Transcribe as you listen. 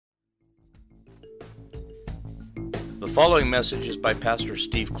The following message is by Pastor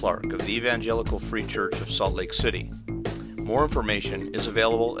Steve Clark of the Evangelical Free Church of Salt Lake City. More information is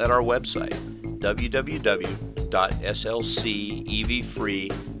available at our website,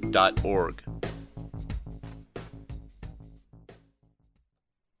 www.slcevfree.org.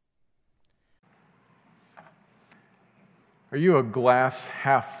 Are you a glass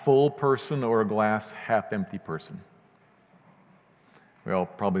half full person or a glass half empty person? We all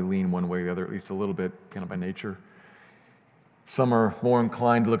probably lean one way or the other, at least a little bit, kind of by nature. Some are more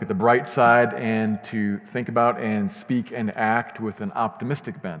inclined to look at the bright side and to think about and speak and act with an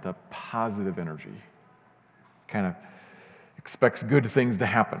optimistic bent, a positive energy. Kind of expects good things to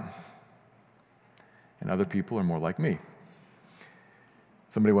happen. And other people are more like me.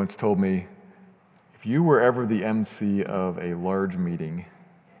 Somebody once told me, if you were ever the MC of a large meeting,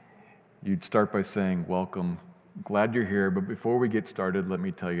 you'd start by saying, "Welcome, glad you're here, but before we get started, let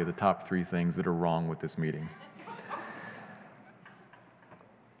me tell you the top 3 things that are wrong with this meeting."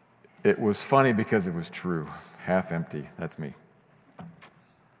 It was funny because it was true. Half empty, that's me.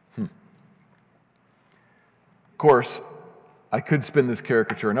 Of course, I could spin this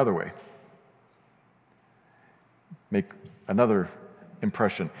caricature another way. Make another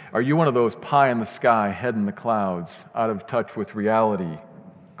impression. Are you one of those pie in the sky, head in the clouds, out of touch with reality,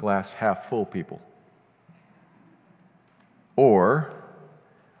 glass half full people? Or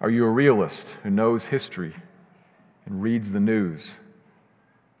are you a realist who knows history and reads the news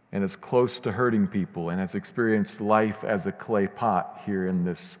and is close to hurting people and has experienced life as a clay pot here in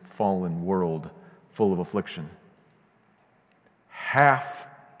this fallen world full of affliction? Half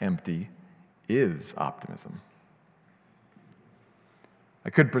empty is optimism. I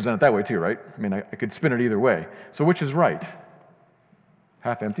could present it that way too, right? I mean, I could spin it either way. So which is right?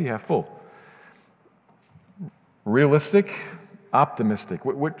 Half empty, half full. Realistic, optimistic.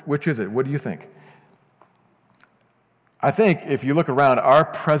 Which is it? What do you think? I think if you look around, our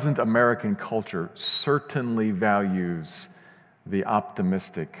present American culture certainly values the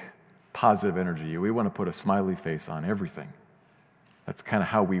optimistic, positive energy. We want to put a smiley face on everything. That's kind of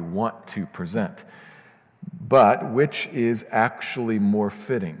how we want to present. But which is actually more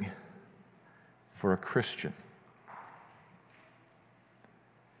fitting for a Christian?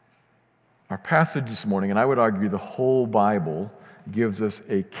 Our passage this morning, and I would argue the whole Bible, gives us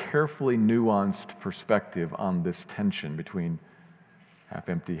a carefully nuanced perspective on this tension between half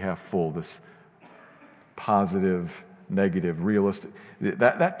empty, half full, this positive, negative, realistic.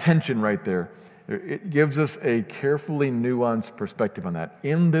 That tension right there, it gives us a carefully nuanced perspective on that.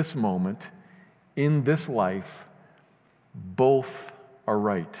 In this moment, in this life, both are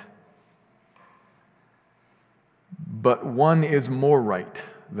right. But one is more right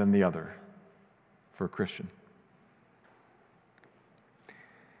than the other for a Christian.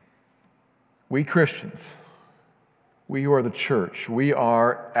 We Christians, we who are the church, we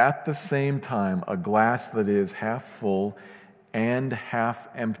are at the same time a glass that is half full and half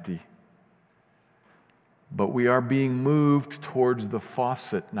empty. But we are being moved towards the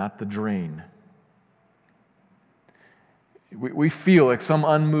faucet, not the drain. We feel like some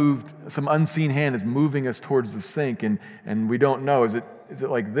unseen hand is moving us towards the sink, and we don't know. Is it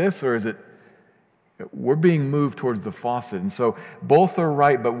like this, or is it? We're being moved towards the faucet. And so both are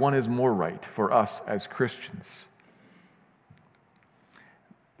right, but one is more right for us as Christians.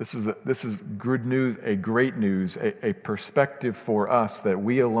 This is good news, a great news, a perspective for us that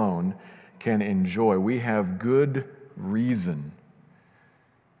we alone can enjoy. We have good reason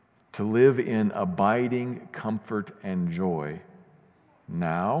to live in abiding comfort and joy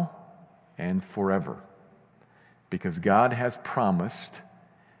now and forever, because God has promised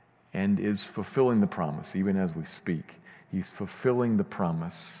and is fulfilling the promise, even as we speak. He's fulfilling the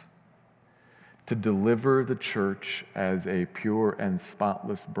promise to deliver the church as a pure and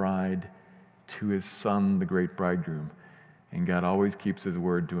spotless bride to his Son, the great bridegroom. And God always keeps his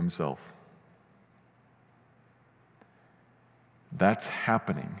word to himself. That's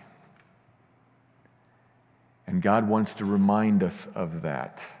happening. And God wants to remind us of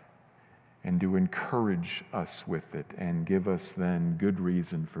that and to encourage us with it and give us then good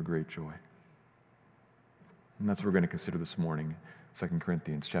reason for great joy. And that's what we're going to consider this morning, 2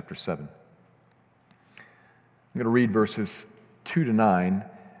 Corinthians chapter 7. I'm going to read verses 2 to 9,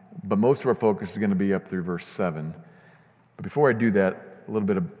 but most of our focus is going to be up through verse 7. But before I do that, a little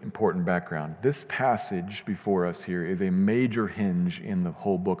bit of important background. This passage before us here is a major hinge in the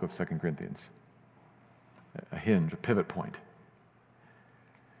whole book of 2 Corinthians. A hinge, a pivot point.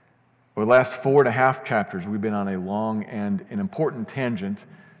 Over the last 4.5 chapters, we've been on a long and an important tangent,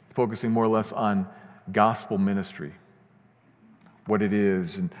 focusing more or less on gospel ministry. what it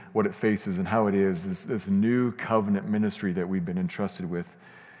is and what it faces and how it is, this new covenant ministry that we've been entrusted with.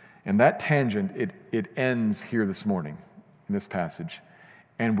 And that tangent, it ends here this morning in this passage.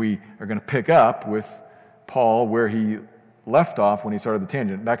 And we are going to pick up with Paul where he left off when he started the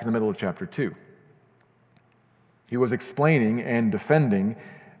tangent, back in the middle of chapter 2. He was explaining and defending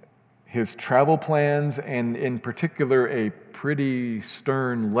his travel plans, and in particular, a pretty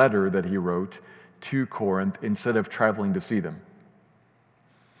stern letter that he wrote to Corinth instead of traveling to see them.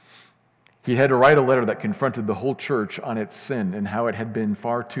 He had to write a letter that confronted the whole church on its sin and how it had been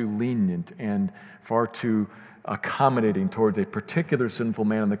far too lenient and far too accommodating towards a particular sinful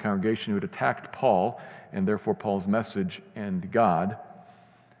man in the congregation who had attacked Paul, and therefore Paul's message and God.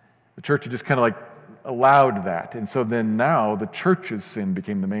 The church had just kind of like allowed that. And so then now the church's sin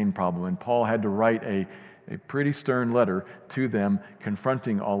became the main problem, and Paul had to write a pretty stern letter to them,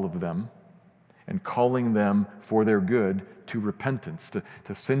 confronting all of them and calling them for their good to repentance,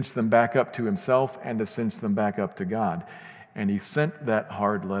 to cinch them back up to himself and to cinch them back up to God. And he sent that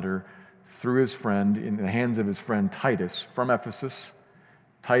hard letter through his friend, in the hands of his friend Titus from Ephesus.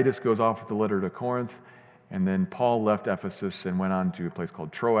 Titus goes off with the letter to Corinth, and then Paul left Ephesus and went on to a place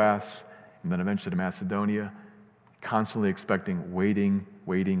called Troas, and then eventually to Macedonia, constantly expecting,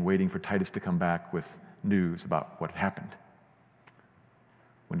 waiting for Titus to come back with news about what had happened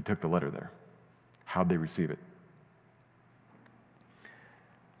when he took the letter there. How'd they receive it?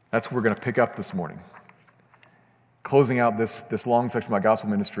 That's what we're going to pick up this morning. Closing out this long section about gospel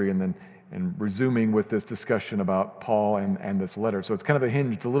ministry and resuming with this discussion about Paul and this letter. So it's kind of a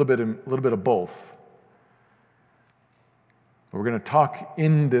hinge. It's a little bit of both. But we're going to talk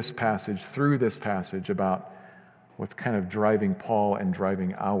in this passage, through this passage, about what's kind of driving Paul and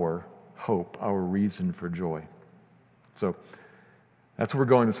driving our hope, our reason for joy. So that's where we're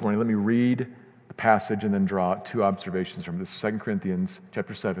going this morning. Let me read the passage and then draw two observations from it. This is 2 Corinthians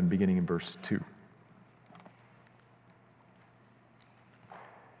chapter 7, beginning in verse 2.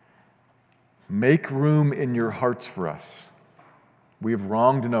 Make room in your hearts for us. We have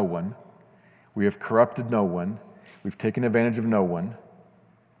wronged no one. We have corrupted no one. We've taken advantage of no one.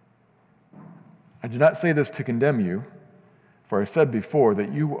 I do not say this to condemn you, for I said before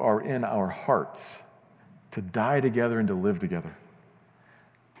that you are in our hearts, to die together and to live together.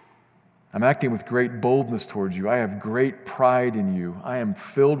 I'm acting with great boldness towards you. I have great pride in you. I am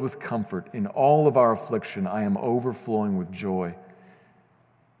filled with comfort. In all of our affliction, I am overflowing with joy.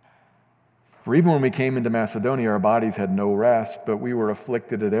 For even when we came into Macedonia, our bodies had no rest, but we were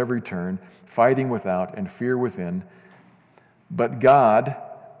afflicted at every turn, fighting without and fear within. But God,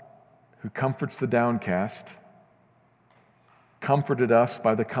 who comforts the downcast, comforted us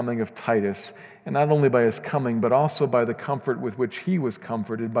by the coming of Titus, and not only by his coming, but also by the comfort with which he was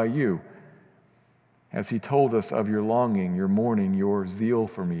comforted by you, as he told us of your longing, your mourning, your zeal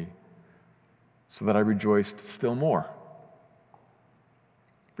for me, so that I rejoiced still more.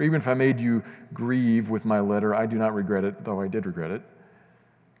 For even if I made you grieve with my letter, I do not regret it, though I did regret it.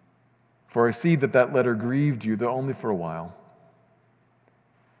 For I see that letter grieved you, though only for a while.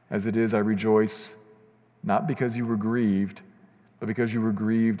 As it is, I rejoice, not because you were grieved, but because you were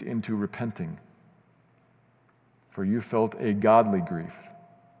grieved into repenting. For you felt a godly grief,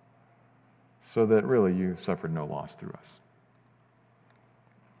 so that really you suffered no loss through us.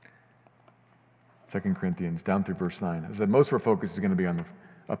 2 Corinthians, down through verse 9. As I said, most of our focus is going to be on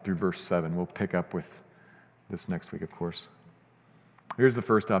up through verse 7. We'll pick up with this next week, of course. Here's the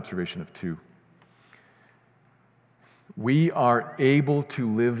first observation of 2. We are able to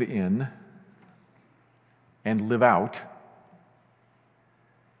live in and live out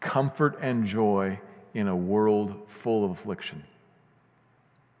comfort and joy in a world full of affliction.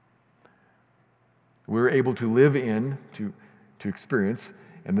 We're able to live in, to experience,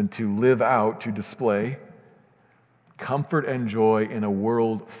 and then to live out, to display comfort and joy in a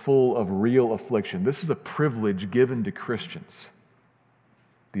world full of real affliction. This is a privilege given to Christians.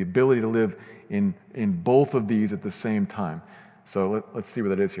 The ability to live in both of these at the same time. So let's see what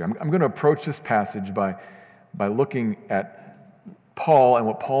that is here. I'm going to approach this passage by looking at Paul and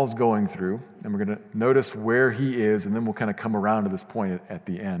what Paul's going through, and we're going to notice where he is, and then we'll kind of come around to this point at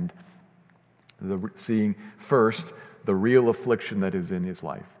the end, seeing first the real affliction that is in his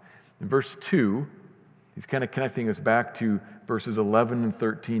life. In verse 2, he's kind of connecting us back to verses 11 and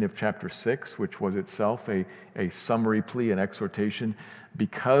 13 of chapter 6, which was itself a summary plea, an exhortation,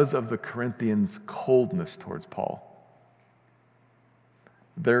 because of the Corinthians' coldness towards Paul.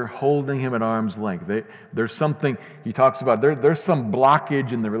 They're holding him at arm's length. There's something, he talks about, there's some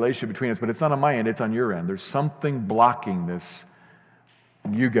blockage in the relationship between us, but it's not on my end, it's on your end. There's something blocking this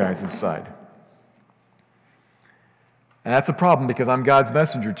on you guys' side. And that's a problem because I'm God's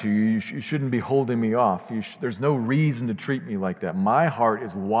messenger to you. You shouldn't be holding me off. There's no reason to treat me like that. My heart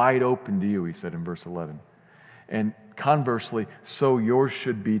is wide open to you, he said in verse 11. And conversely, so yours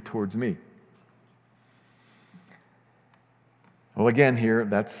should be towards me. Well, again here,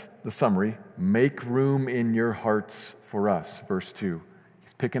 that's the summary. Make room in your hearts for us, verse 2.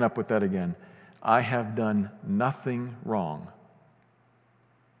 He's picking up with that again. I have done nothing wrong.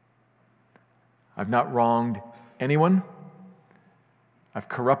 I've not wronged anyone. I've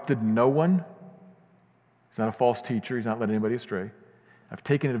corrupted no one. He's not a false teacher. He's not led anybody astray. I've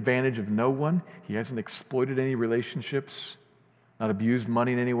taken advantage of no one. He hasn't exploited any relationships, not abused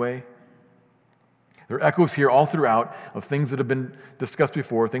money in any way. There are echoes here all throughout of things that have been discussed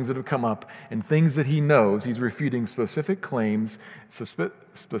before, things that have come up, and things that he knows. He's refuting specific claims,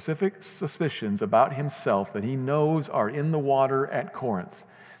 specific suspicions about himself that he knows are in the water at Corinth.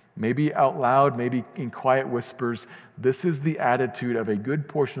 Maybe out loud, maybe in quiet whispers. This is the attitude of a good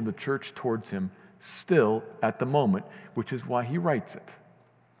portion of the church towards him still at the moment, which is why he writes it.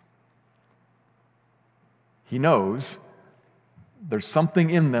 He knows there's something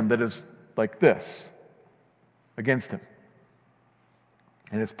in them that is like this against him.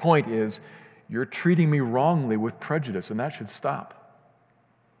 And his point is, you're treating me wrongly with prejudice, and that should stop.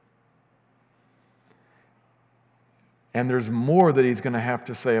 And there's more that he's going to have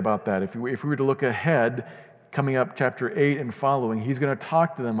to say about that. If we were to look ahead, coming up chapter 8 and following, he's going to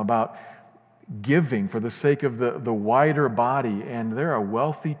talk to them about giving for the sake of the wider body. And they're a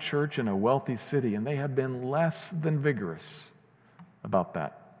wealthy church in a wealthy city, and they have been less than vigorous about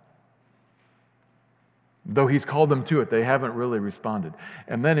that. Though he's called them to it, they haven't really responded.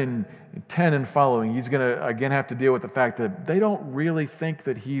 And then in 10 and following, he's going to again have to deal with the fact that they don't really think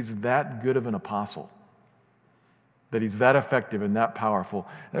that he's that good of an apostle, that he's that effective and that powerful.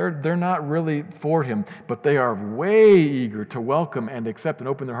 They're not really for him, but they are way eager to welcome and accept and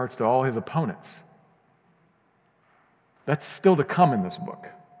open their hearts to all his opponents. That's still to come in this book.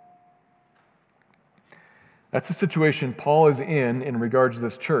 That's the situation Paul is in regards to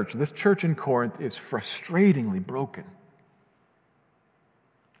this church. This church in Corinth is frustratingly broken.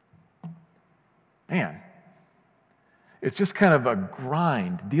 Man, it's just kind of a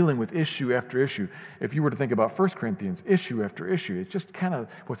grind dealing with issue after issue. If you were to think about 1 Corinthians, issue after issue, it's just kind of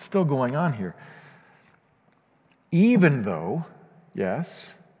what's still going on here. Even though,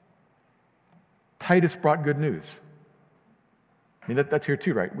 yes, Titus brought good news. I mean, that's here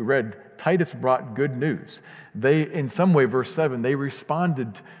too, right? We read Titus brought good news. They, in some way, verse 7, they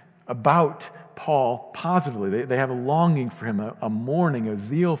responded about Paul positively. They have a longing for him, a mourning, a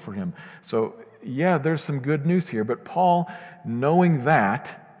zeal for him. So, yeah, there's some good news here. But Paul, knowing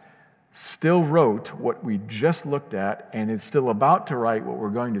that, still wrote what we just looked at and is still about to write what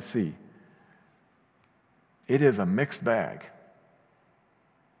we're going to see. It is a mixed bag.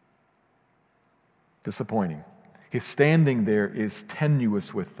 Disappointing. His standing there is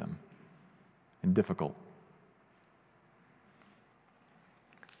tenuous with them and difficult.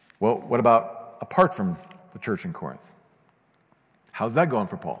 Well, what about apart from the church in Corinth? How's that going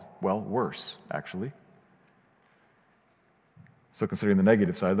for Paul? Well, worse, actually. So considering the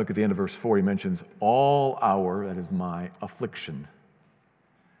negative side, look at the end of verse 4. He mentions all our, that is my, affliction.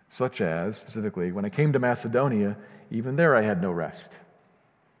 Such as, specifically, when I came to Macedonia, even there I had no rest.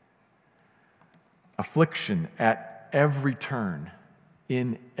 Affliction at every turn,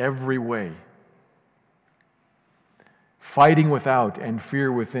 in every way. Fighting without and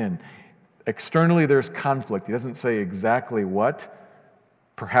fear within. Externally, there's conflict. He doesn't say exactly what.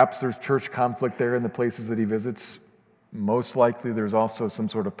 Perhaps there's church conflict there in the places that he visits. Most likely, there's also some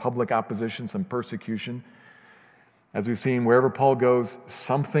sort of public opposition, some persecution. As we've seen, wherever Paul goes,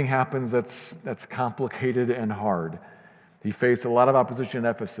 something happens that's complicated and hard. He faced a lot of opposition in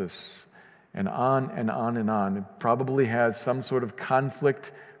Ephesus. And on and on and on. It probably has some sort of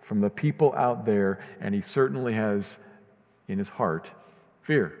conflict from the people out there, and he certainly has in his heart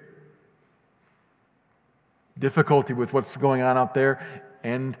fear. Difficulty with what's going on out there,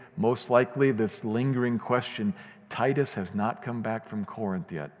 and most likely this lingering question, Titus has not come back from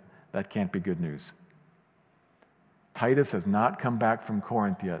Corinth yet. That can't be good news. Titus has not come back from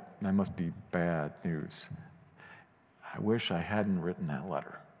Corinth yet. That must be bad news. I wish I hadn't written that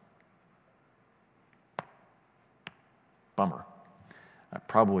letter. Bummer. I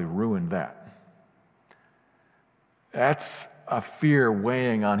probably ruined that. That's a fear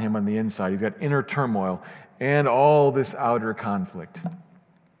weighing on him on the inside. He's got inner turmoil and all this outer conflict.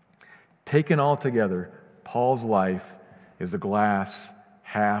 Taken all together, Paul's life is a glass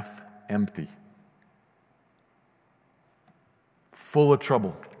half empty. Full of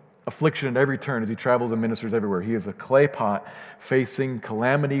trouble, affliction at every turn as he travels and ministers everywhere. He is a clay pot facing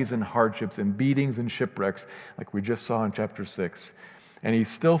calamities and hardships and beatings and shipwrecks like we just saw in chapter 6. And he's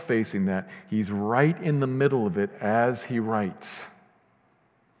still facing that. He's right in the middle of it as he writes.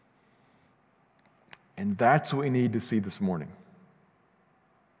 And that's what we need to see this morning.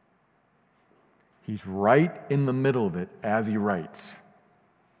 He's right in the middle of it as he writes.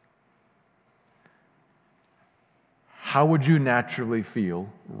 How would you naturally feel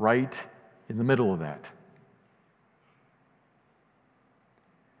right in the middle of that?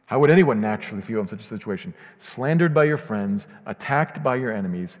 How would anyone naturally feel in such a situation? Slandered by your friends, attacked by your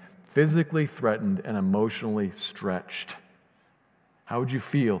enemies, physically threatened, and emotionally stretched. How would you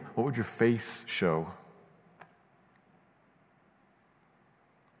feel? What would your face show?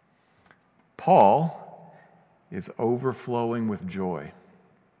 Paul is overflowing with joy.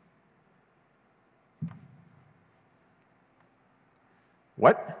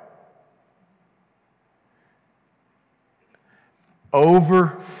 What?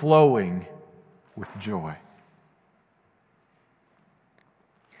 Overflowing with joy.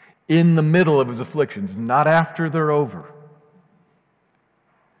 In the middle of his afflictions, not after they're over.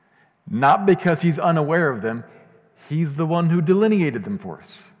 Not because he's unaware of them, he's the one who delineated them for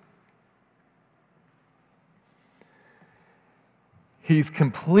us. He's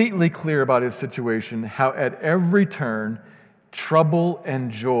completely clear about his situation, how at every turn, trouble and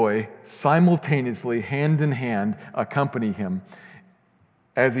joy simultaneously, hand in hand, accompany him.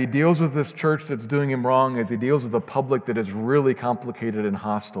 As he deals with this church that's doing him wrong, as he deals with a public that is really complicated and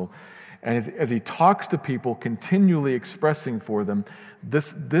hostile, and as he talks to people, continually expressing for them,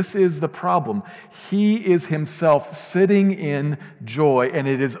 this is the problem. He is himself sitting in joy, and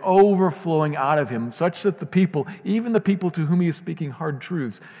it is overflowing out of him, such that the people, even the people to whom he is speaking hard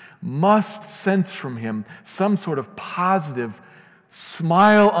truths, must sense from him some sort of positive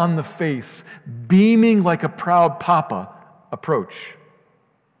smile on the face, beaming like a proud papa approach.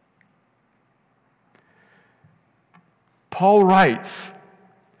 Paul writes,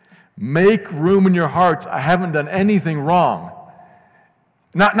 "Make room in your hearts. I haven't done anything wrong."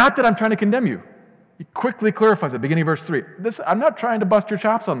 Not that I'm trying to condemn you. He quickly clarifies it, beginning of verse 3. I'm not trying to bust your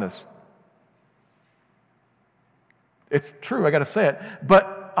chops on this. It's true, I got to say it,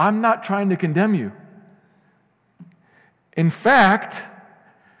 but I'm not trying to condemn you. In fact,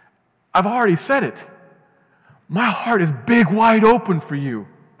 I've already said it. My heart is big, wide open for you,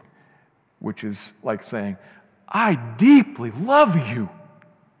 which is like saying, I deeply love you.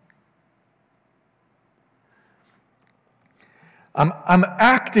 I'm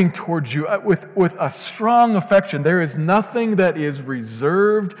acting towards you with a strong affection. There is nothing that is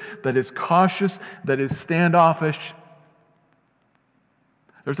reserved, that is cautious, that is standoffish.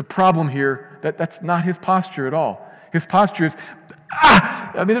 There's a problem here. That's not his posture at all. His posture is,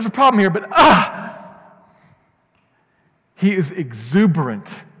 there's a problem here, but He is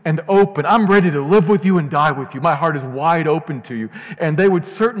exuberant and open. I'm ready to live with you and die with you. My heart is wide open to you. And they would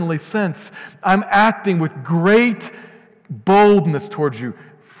certainly sense I'm acting with great boldness towards you,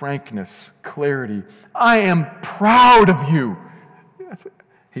 frankness, clarity. I am proud of you.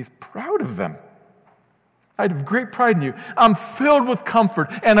 He's proud of them. I have great pride in you. I'm filled with comfort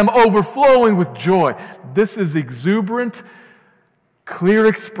and I'm overflowing with joy. This is exuberant, clear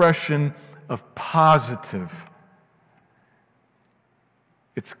expression of positive.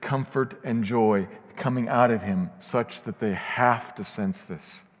 It's comfort and joy coming out of him such that they have to sense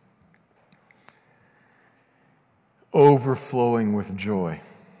this. Overflowing with joy.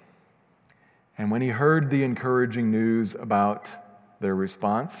 And when he heard the encouraging news about their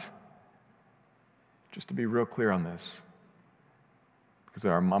response, just to be real clear on this, because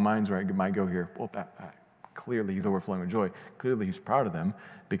my minds might go here, well, clearly he's overflowing with joy. Clearly he's proud of them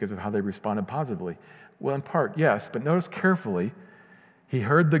because of how they responded positively. Well, in part, yes, but notice carefully, he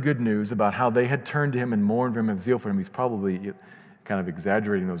heard the good news about how they had turned to him and mourned for him and zeal for him. He's probably kind of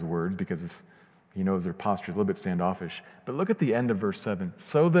exaggerating those words because he knows their posture is a little bit standoffish. But look at the end of verse 7.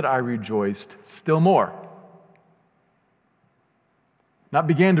 So that I rejoiced still more. Not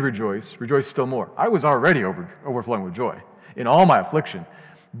began to rejoice still more. I was already overflowing with joy in all my affliction.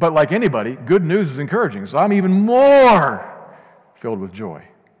 But like anybody, good news is encouraging. So I'm even more filled with joy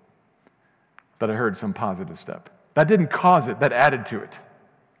that I heard some positive step. That didn't cause it, that added to it.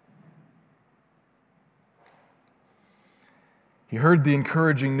 He heard the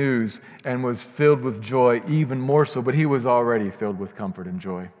encouraging news and was filled with joy even more so, but he was already filled with comfort and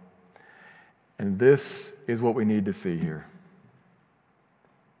joy. And this is what we need to see here.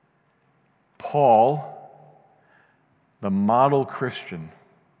 Paul, the model Christian,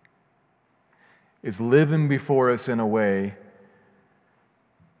 is living before us in a way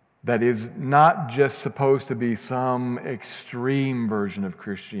that is not just supposed to be some extreme version of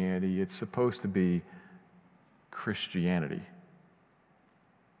Christianity. It's supposed to be Christianity.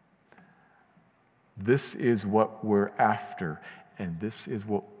 This is what we're after, and this is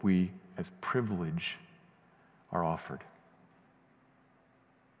what we, as privilege, are offered.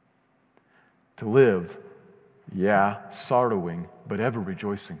 To live, sorrowing, but ever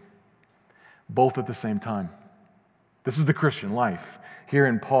rejoicing, both at the same time. This is the Christian life. Here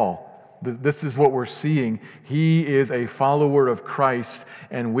in Paul, this is what we're seeing. He is a follower of Christ,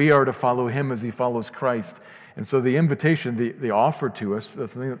 and we are to follow him as he follows Christ. And so the invitation, the offer to us, the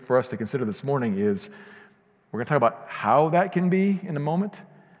thing for us to consider this morning is, we're going to talk about how that can be in a moment,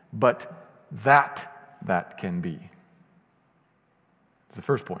 but that can be. It's the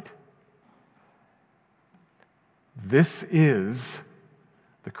first point. This is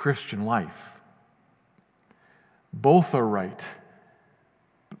the Christian life. Both are right,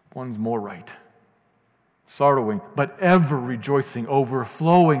 but one's more right. Sorrowing, but ever rejoicing,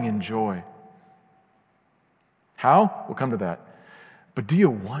 overflowing in joy. How? We'll come to that. But do you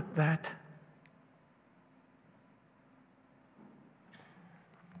want that?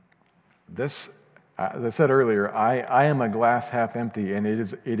 This, as I said earlier, I am a glass half empty, and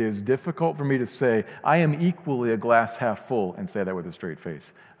it is difficult for me to say I am equally a glass half full and say that with a straight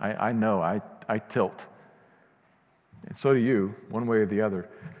face. I know, I tilt. And so do you, one way or the other.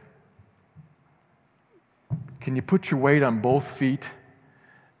 Can you put your weight on both feet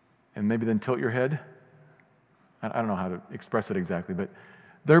and maybe then tilt your head? I don't know how to express it exactly, but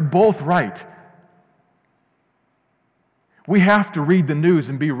they're both right. We have to read the news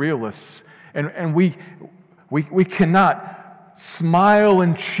and be realists. And we cannot smile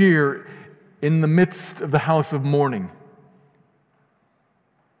and cheer in the midst of the house of mourning.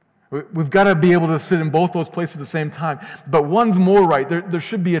 We've got to be able to sit in both those places at the same time. But one's more right. There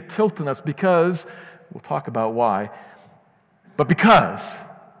should be a tilt in us because, we'll talk about why, but because,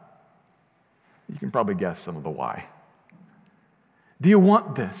 you can probably guess some of the why. Do you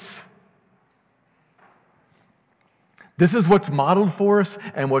want this? This is what's modeled for us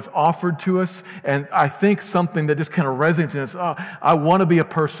and what's offered to us, and I think something that just kind of resonates in us. I want to be a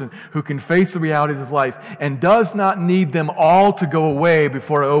person who can face the realities of life and does not need them all to go away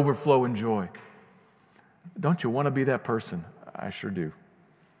before I overflow in joy. Don't you want to be that person? I sure do.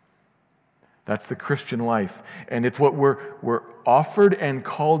 That's the Christian life, and it's what we're offered and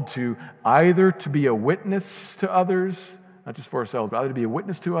called to, either to be a witness to others, not just for ourselves, but either to be a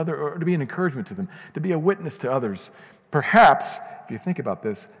witness to others or to be an encouragement to them, to be a witness to others. Perhaps, if you think about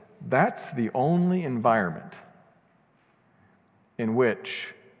this, that's the only environment in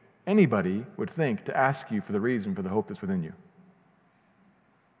which anybody would think to ask you for the reason for the hope that's within you.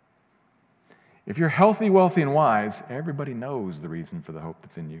 If you're healthy, wealthy, and wise, everybody knows the reason for the hope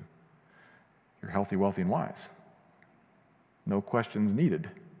that's in you. You're healthy, wealthy, and wise. No questions needed.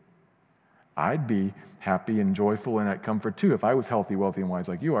 I'd be happy and joyful and at comfort too if I was healthy, wealthy, and wise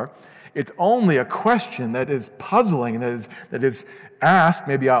like you are. It's only a question that is puzzling, that is asked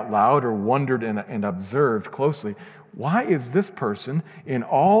maybe out loud or wondered and observed closely. Why is this person, in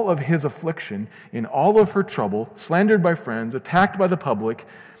all of his affliction, in all of her trouble, slandered by friends, attacked by the public,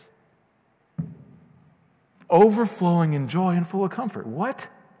 overflowing in joy and full of comfort? What?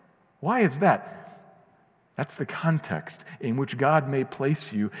 Why is that? That's the context in which God may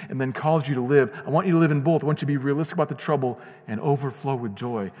place you and then calls you to live. I want you to live in both. I want you to be realistic about the trouble and overflow with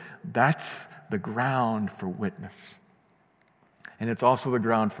joy. That's the ground for witness. And it's also the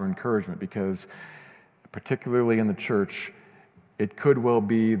ground for encouragement because, particularly in the church, it could well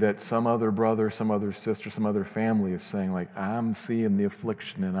be that some other brother, some other sister, some other family is saying, like, I'm seeing the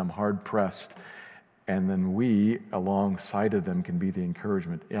affliction and I'm hard-pressed. And then we, alongside of them, can be the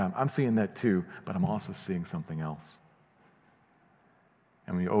encouragement. Yeah, I'm seeing that too, but I'm also seeing something else.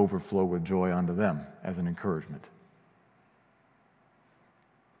 And we overflow with joy onto them as an encouragement.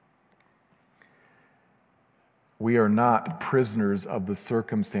 We are not prisoners of the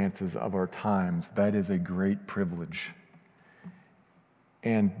circumstances of our times. That is a great privilege.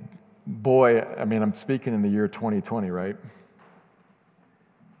 And boy, I mean, I'm speaking in the year 2020, right?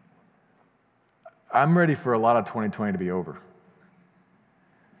 I'm ready for a lot of 2020 to be over.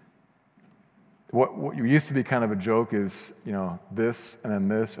 What used to be kind of a joke is, this, and then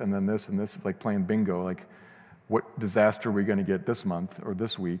this, and then this, and this. It's like playing bingo, like what disaster are we going to get this month or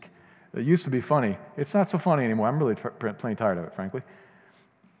this week? It used to be funny. It's not so funny anymore. I'm really plenty tired of it, frankly.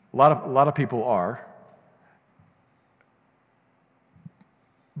 A lot of people are.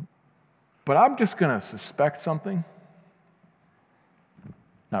 But I'm just going to suspect something.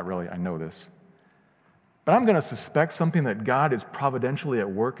 Not really, I know this. But I'm going to suspect something that God is providentially at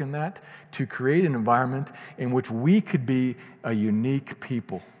work in that to create an environment in which we could be a unique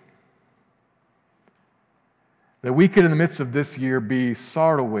people. That we could, in the midst of this year, be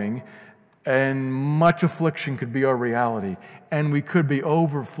sorrowing, and much affliction could be our reality, and we could be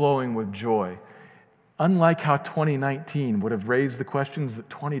overflowing with joy. Unlike how 2019 would have raised the questions that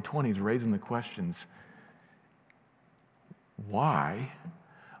 2020 is raising the questions. Why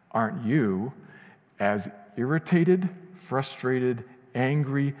aren't you as irritated, frustrated,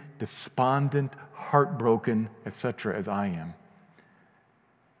 angry, despondent, heartbroken, etc. as I am?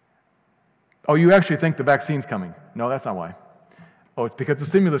 Oh, you actually think the vaccine's coming? No, that's not why. Oh, it's because the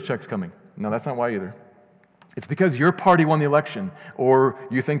stimulus check's coming. No, that's not why either. It's because your party won the election, or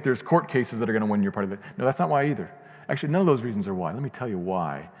you think there's court cases that are going to win your party. No, that's not why either. Actually, none of those reasons are why. Let me tell you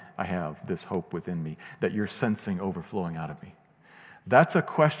why I have this hope within me that you're sensing overflowing out of me. That's a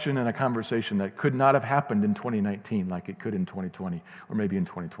question and a conversation that could not have happened in 2019 like it could in 2020 or maybe in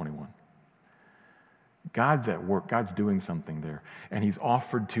 2021. God's at work. God's doing something there. And he's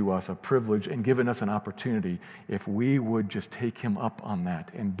offered to us a privilege and given us an opportunity if we would just take him up on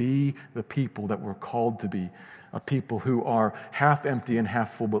that and be the people that we're called to be, a people who are half empty and half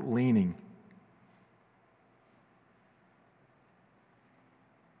full but leaning.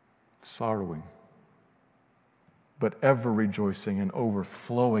 Sorrowing, but ever rejoicing and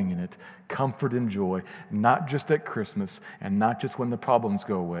overflowing in it, comfort and joy, not just at Christmas and not just when the problems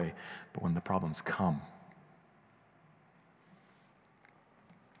go away, but when the problems come.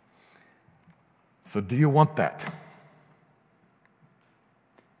 So do you want that?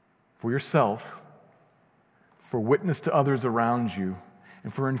 For yourself, for witness to others around you,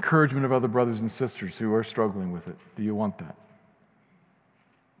 and for encouragement of other brothers and sisters who are struggling with it. Do you want that?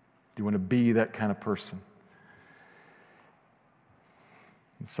 Do you want to be that kind of person?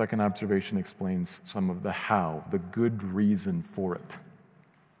 The second observation explains some of the how, the good reason for it.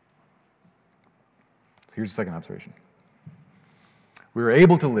 So here's the second observation. We are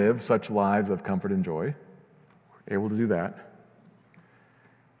able to live such lives of comfort and joy. We're able to do that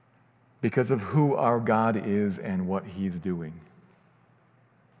because of who our God is and what he's doing.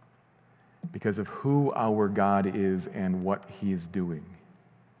 Because of who our God is and what he's doing.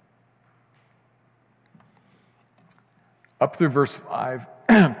 Up through verse 5,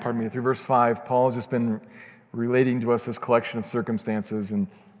 through verse 5, Paul has just been relating to us this collection of circumstances and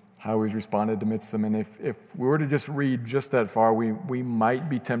how he's responded amidst them. And if we were to just read just that far, we might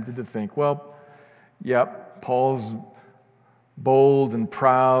be tempted to think, well, yeah, Paul's bold and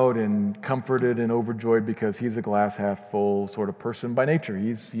proud and comforted and overjoyed because he's a glass half full sort of person by nature.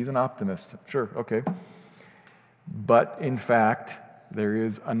 He's an optimist. Sure, okay. But in fact, there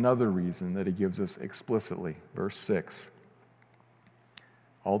is another reason that he gives us explicitly. Verse 6.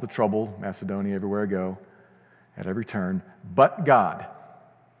 All the trouble, Macedonia, everywhere I go, at every turn, but God.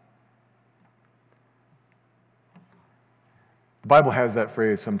 The Bible has that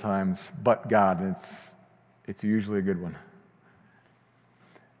phrase sometimes, but God, and it's usually a good one.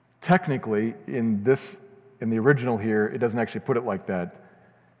 Technically, in the original here, it doesn't actually put it like that.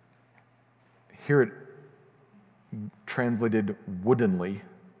 Here it translated woodenly,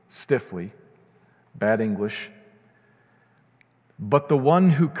 stiffly, bad English. But the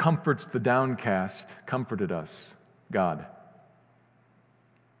one who comforts the downcast comforted us, God.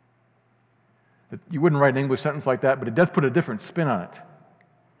 You wouldn't write an English sentence like that, but it does put a different spin on it.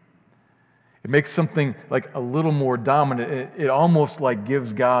 It makes something like a little more dominant. It almost like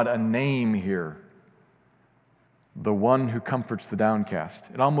gives God a name here. The one who comforts the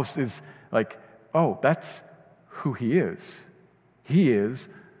downcast. It almost is like, oh, that's who he is. He is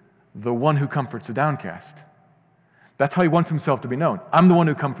the one who comforts the downcast. That's how he wants himself to be known. I'm the one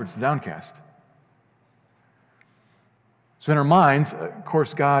who comforts the downcast. So in our minds, of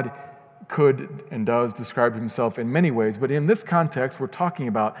course, God could and does describe himself in many ways, but in this context, we're talking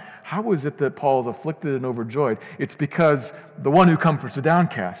about how is it that Paul is afflicted and overjoyed? It's because the one who comforts the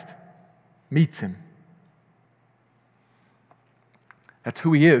downcast meets him. That's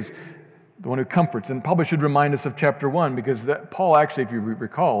who he is, the one who comforts. And probably should remind us of chapter 1, because Paul actually, if you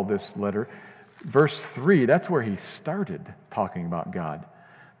recall this letter, verse 3, that's where he started talking about God.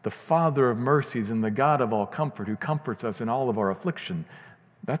 The Father of mercies and the God of all comfort, who comforts us in all of our affliction.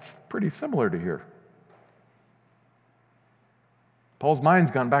 That's pretty similar to here. Paul's mind's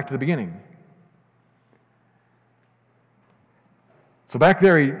gone back to the beginning. So back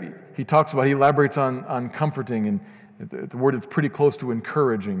there, he talks about, he elaborates on comforting, and the word is pretty close to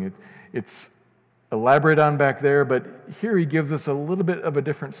encouraging. It's elaborated on back there, but here he gives us a little bit of a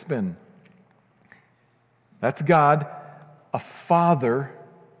different spin. That's God, a Father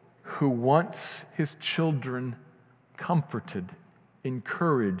who wants his children comforted,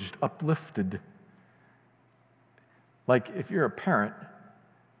 encouraged, uplifted. Like if you're a parent,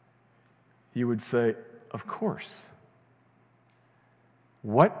 you would say, of course.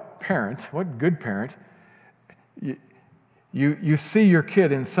 What parent, what good parent, you see your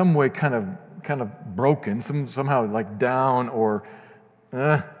kid in some way kind of broken, somehow like down or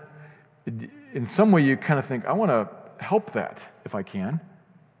in some way you kind of think, I want to help that if I can.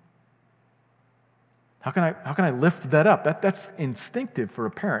 How can I lift that up? That's instinctive for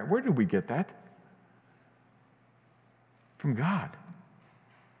a parent. Where did we get that? From God.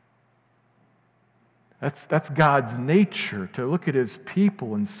 That's God's nature, to look at his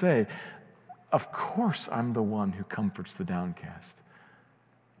people and say, of course I'm the one who comforts the downcast.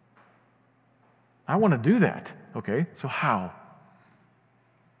 I want to do that. Okay, so how?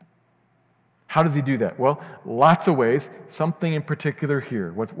 How does he do that? Well, lots of ways. Something in particular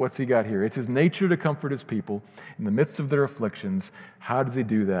here. What's he got here? It's his nature to comfort his people in the midst of their afflictions. How does he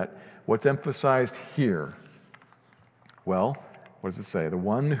do that? What's emphasized here? Well, what does it say? The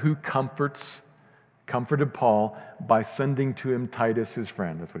one who comforted Paul by sending to him Titus, his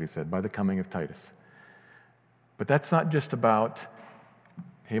friend. That's what he said, by the coming of Titus. But that's not just about,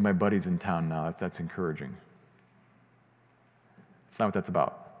 hey, my buddy's in town now. That's encouraging. It's not what that's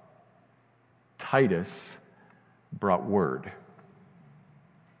about. Titus brought word.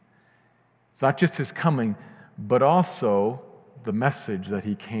 It's not just his coming, but also the message that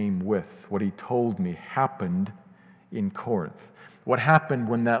he came with. What he told me happened in Corinth. What happened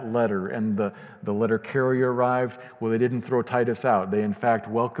when that letter and the letter carrier arrived? Well, they didn't throw Titus out. They, in fact,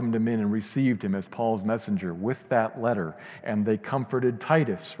 welcomed him in and received him as Paul's messenger with that letter. And they comforted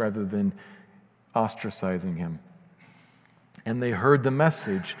Titus rather than ostracizing him. And they heard the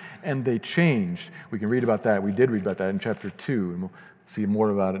message, and they changed. We can read about that. We did read about that in chapter 2, and we'll see more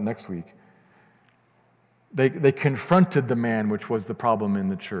about it next week. They confronted the man, which was the problem in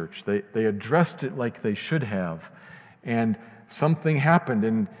the church. They addressed it like they should have. And something happened,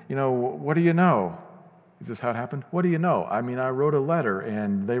 and, what do you know? Is this how it happened? What do you know? I mean, I wrote a letter,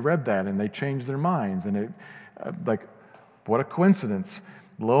 and they read that, and they changed their minds. And what a coincidence.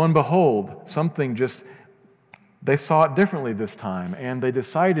 Lo and behold, they saw it differently this time, and they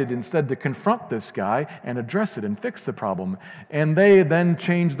decided instead to confront this guy and address it and fix the problem. And they then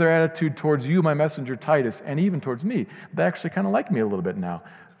changed their attitude towards you, my messenger Titus, and even towards me. They actually kind of like me a little bit now.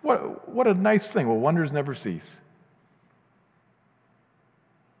 What a nice thing. Well, wonders never cease.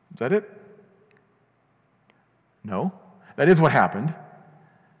 Is that it? No. That is what happened,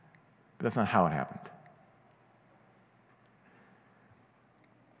 but that's not how it happened.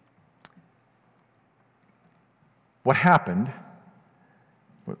 What happened,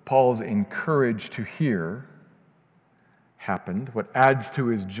 what Paul's encouraged to hear happened, what adds to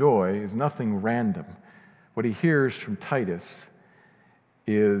his joy is nothing random. What he hears from Titus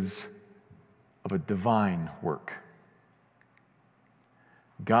is of a divine work.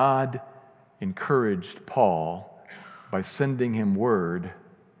 God encouraged Paul by sending him word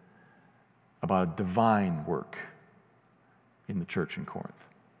about a divine work in the church in Corinth.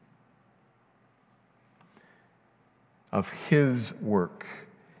 Of his work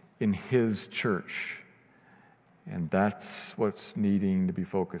in his church. And that's what's needing to be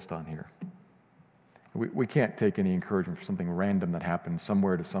focused on here. We can't take any encouragement for something random that happened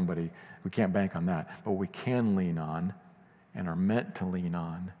somewhere to somebody. We can't bank on that. But what we can lean on, and are meant to lean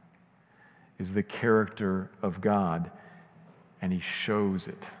on, is the character of God, and he shows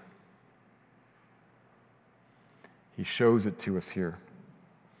it. He shows it to us here.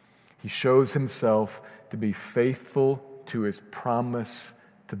 He shows himself to be faithful to his promise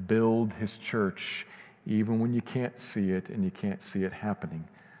to build his church, even when you can't see it and you can't see it happening.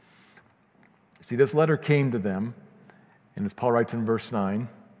 See, this letter came to them, and as Paul writes in verse 9,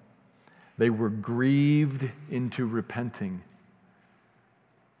 they were grieved into repenting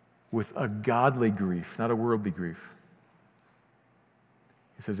with a godly grief, not a worldly grief.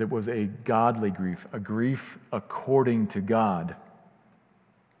 He says it was a godly grief, a grief according to God.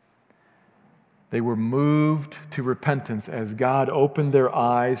 They were moved to repentance as God opened their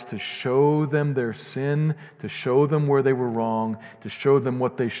eyes to show them their sin, to show them where they were wrong, to show them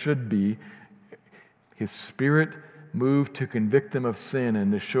what they should be. His Spirit moved to convict them of sin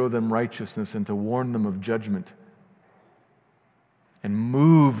and to show them righteousness and to warn them of judgment. And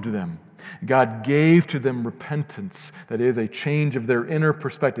moved them. God gave to them repentance, that is, a change of their inner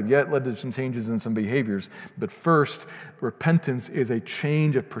perspective. Yet it led to some changes in some behaviors. But first, repentance is a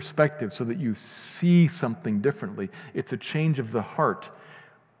change of perspective so that you see something differently. It's a change of the heart,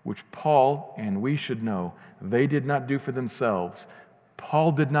 which Paul and we should know they did not do for themselves.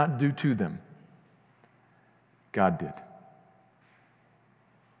 Paul did not do to them. God did.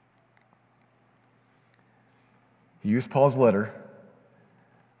 He used Paul's letter,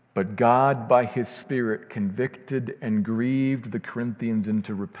 but God, by his Spirit, convicted and grieved the Corinthians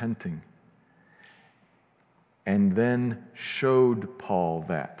into repenting, and then showed Paul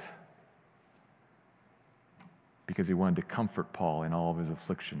that, because he wanted to comfort Paul in all of his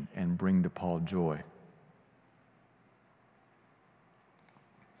affliction and bring to Paul joy.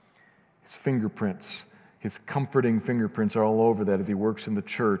 His fingerprints, his comforting fingerprints are all over that as he works in the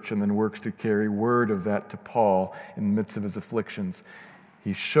church and then works to carry word of that to Paul in the midst of his afflictions.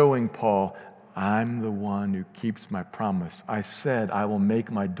 He's showing Paul, I'm the one who keeps my promise. I said I will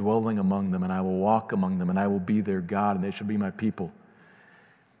make my dwelling among them, and I will walk among them, and I will be their God, and they shall be my people.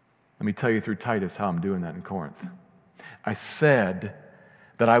 Let me tell you through Titus how I'm doing that in Corinth. I said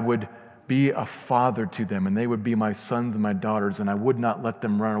that I would be a father to them, and they would be my sons and my daughters, and I would not let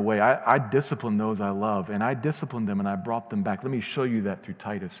them run away. I disciplined those I love, and I disciplined them, and I brought them back. Let me show you that through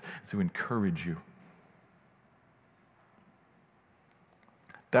Titus to encourage you.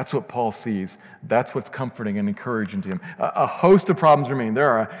 That's what Paul sees. That's what's comforting and encouraging to him. A host of problems remain.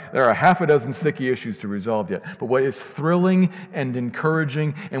 There are half a dozen sticky issues to resolve yet. But what is thrilling and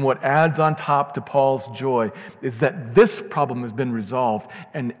encouraging and what adds on top to Paul's joy is that this problem has been resolved.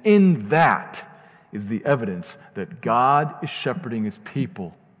 And in that is the evidence that God is shepherding his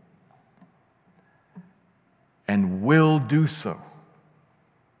people and will do so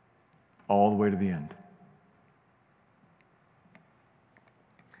all the way to the end.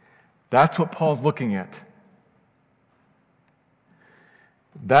 That's what Paul's looking at.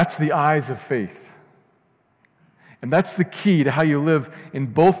 That's the eyes of faith. And that's the key to how you live in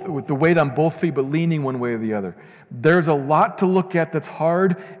both, with the weight on both feet, but leaning one way or the other. There's a lot to look at that's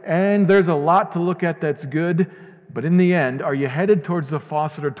hard, and there's a lot to look at that's good. But in the end, are you headed towards the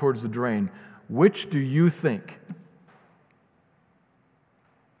faucet or towards the drain? Which do you think?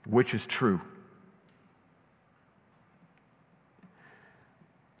 Which is true?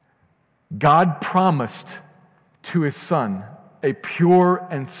 God promised to his Son a pure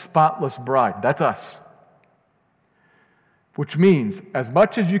and spotless bride. That's us. Which means, as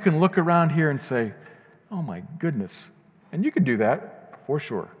much as you can look around here and say, oh my goodness, and you could do that for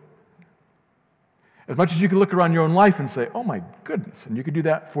sure. As much as you can look around your own life and say, oh my goodness, and you could do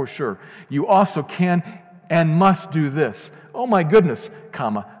that for sure. You also can and must do this. Oh my goodness,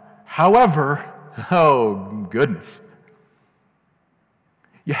 comma, however, oh goodness.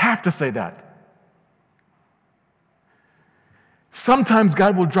 You have to say that. Sometimes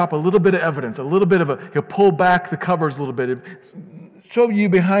God will drop a little bit of evidence, he'll pull back the covers a little bit, show you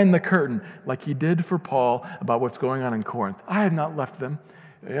behind the curtain, like he did for Paul about what's going on in Corinth. I have not left them.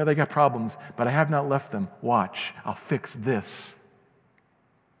 Yeah, they got problems, but I have not left them. Watch, I'll fix this.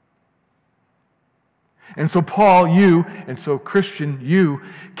 And so Paul, you, and so Christian, you,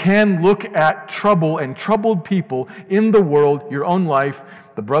 can look at trouble and troubled people in the world, your own life,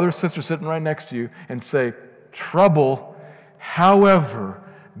 the brother or sister sitting right next to you, and say, trouble, however,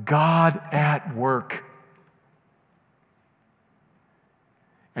 God at work.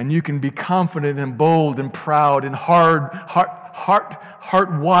 And you can be confident and bold and proud and heart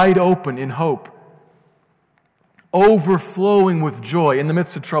wide open in hope, overflowing with joy in the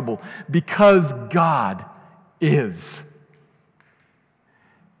midst of trouble, because God is.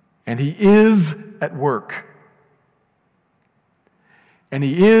 And he is at work. And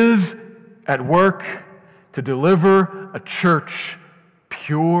he is at work to deliver a church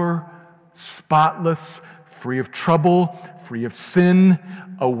pure, spotless, free of trouble, free of sin,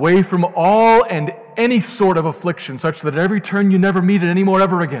 away from all and any sort of affliction, such that at every turn you never meet it anymore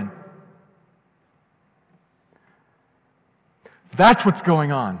ever again. That's what's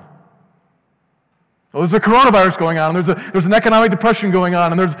going on. Well, there's a coronavirus going on, and there's an economic depression going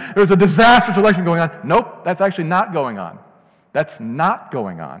on, and there's a disastrous election going on. Nope, that's actually not going on. That's not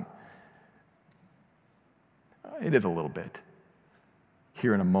going on. It is a little bit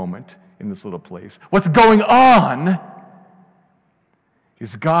here in a moment in this little place. What's going on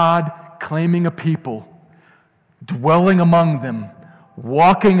is God claiming a people, dwelling among them,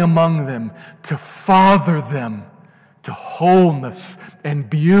 walking among them, to father them to wholeness and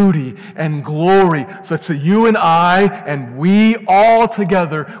beauty and glory, such that you and I and we all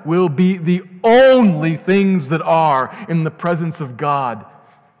together will be the only things that are in the presence of God.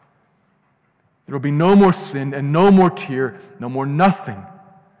 There will be no more sin and no more tear, no more nothing.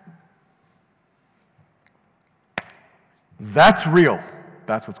 That's real.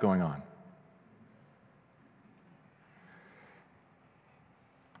 That's what's going on.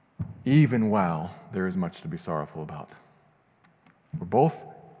 Even while there is much to be sorrowful about. We're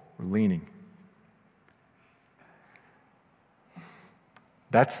leaning.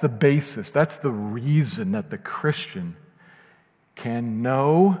 That's the basis. That's the reason that the Christian can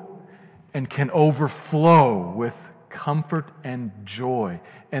know and can overflow with comfort and joy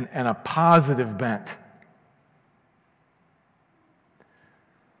and a positive bent.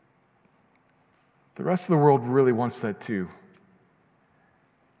 The rest of the world really wants that too.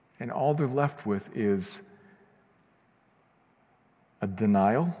 And all they're left with is a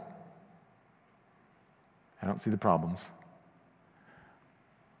denial. I don't see the problems.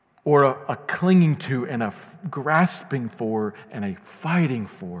 Or a clinging to and a grasping for and a fighting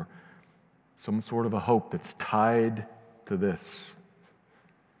for some sort of a hope that's tied to this.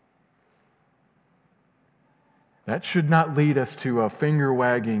 That should not lead us to a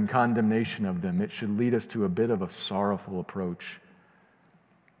finger-wagging condemnation of them. It should lead us to a bit of a sorrowful approach,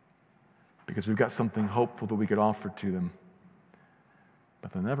 because we've got something hopeful that we could offer to them.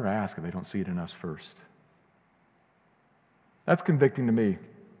 But they'll never ask if they don't see it in us first. That's convicting to me.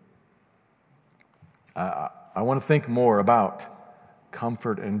 I want to think more about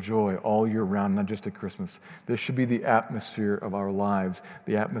comfort and joy all year round, not just at Christmas. This should be the atmosphere of our lives,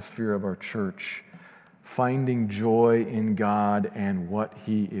 the atmosphere of our church, finding joy in God and what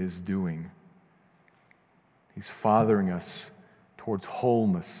He is doing. He's fathering us towards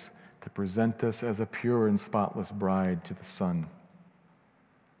wholeness to present us as a pure and spotless bride to the Son.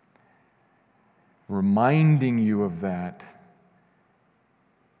 Reminding you of that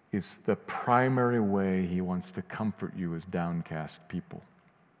is the primary way He wants to comfort you as downcast people.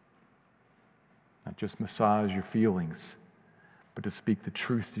 Not just massage your feelings, but to speak the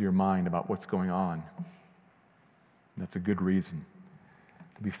truth to your mind about what's going on. And that's a good reason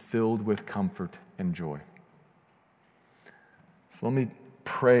to be filled with comfort and joy. So let me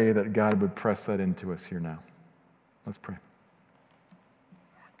pray that God would press that into us here now. Let's pray.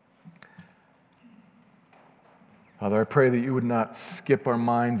 Father, I pray that you would not skip our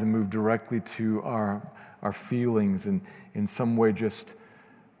minds and move directly to our feelings and in some way just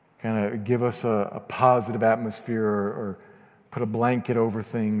kind of give us a positive atmosphere or put a blanket over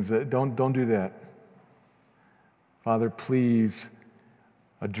things. Don't do that. Father, please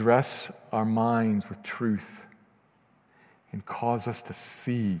address our minds with truth and cause us to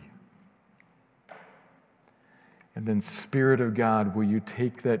see. And then, Spirit of God, will you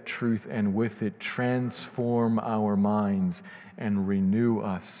take that truth and with it transform our minds and renew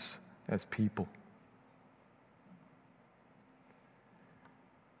us as people?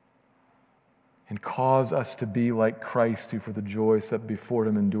 And cause us to be like Christ, who for the joy set before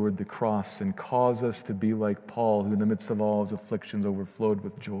Him endured the cross, and cause us to be like Paul, who in the midst of all his afflictions overflowed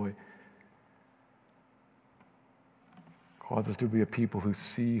with joy. Cause us to be a people who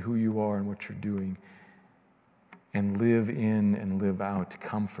see who you are and what you're doing, and live in and live out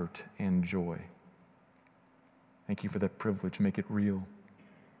comfort and joy. Thank you for that privilege. Make it real.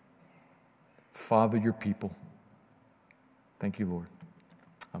 Father your people. Thank you, Lord.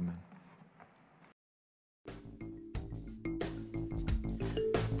 Amen.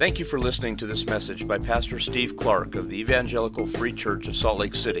 Thank you for listening to this message by Pastor Steve Clark of the Evangelical Free Church of Salt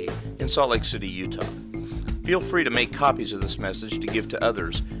Lake City in Salt Lake City, Utah. Feel free to make copies of this message to give to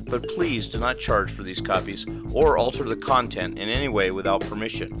others, but please do not charge for these copies or alter the content in any way without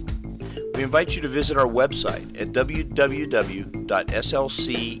permission. We invite you to visit our website at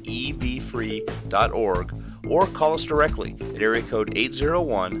www.slcevfree.org or call us directly at area code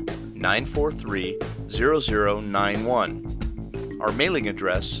 801-943-0091. Our mailing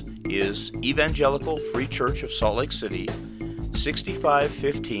address is Evangelical Free Church of Salt Lake City,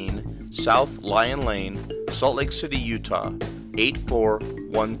 6515 South Lion Lane, Salt Lake City, Utah,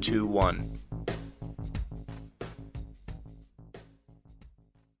 84121.